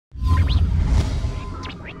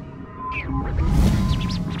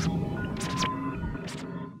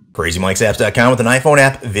CrazyMikesapps.com with an iPhone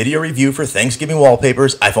app video review for Thanksgiving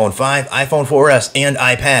wallpapers, iPhone 5, iPhone 4S, and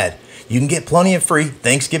iPad. You can get plenty of free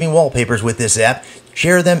Thanksgiving wallpapers with this app,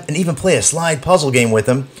 share them, and even play a slide puzzle game with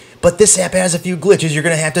them. But this app has a few glitches you're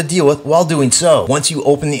going to have to deal with while doing so. Once you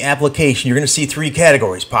open the application, you're going to see three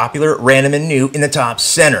categories: popular, random, and new in the top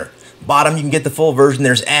center. Bottom, you can get the full version.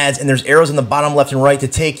 There's ads, and there's arrows in the bottom left and right to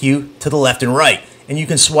take you to the left and right. And you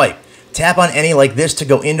can swipe. Tap on any like this to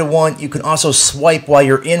go into one. You can also swipe while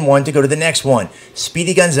you're in one to go to the next one.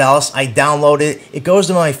 Speedy Gonzalez, I downloaded it. It goes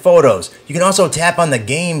to my photos. You can also tap on the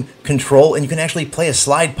game control and you can actually play a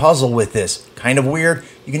slide puzzle with this. Kind of weird.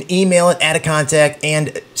 You can email it, add a contact,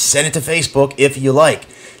 and send it to Facebook if you like.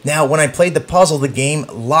 Now, when I played the puzzle, the game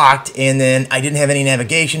locked and then I didn't have any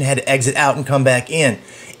navigation, had to exit out and come back in.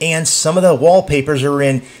 And some of the wallpapers are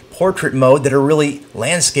in portrait mode that are really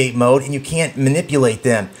landscape mode and you can't manipulate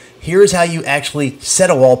them. Here's how you actually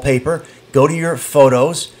set a wallpaper. Go to your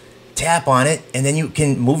photos, tap on it, and then you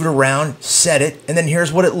can move it around, set it, and then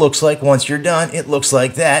here's what it looks like once you're done. It looks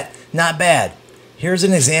like that. Not bad. Here's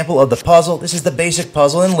an example of the puzzle. This is the basic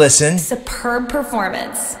puzzle, and listen. Superb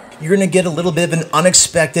performance. You're going to get a little bit of an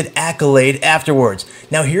unexpected accolade afterwards.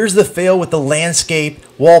 Now here's the fail with the landscape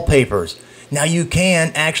wallpapers. Now you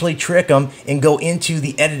can actually trick them and go into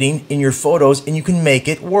the editing in your photos and you can make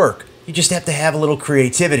it work. You just have to have a little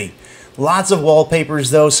creativity. Lots of wallpapers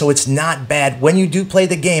though, so it's not bad. When you do play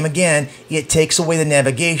the game, again, it takes away the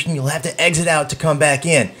navigation. You'll have to exit out to come back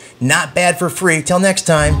in. Not bad for free. Till next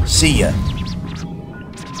time, see ya.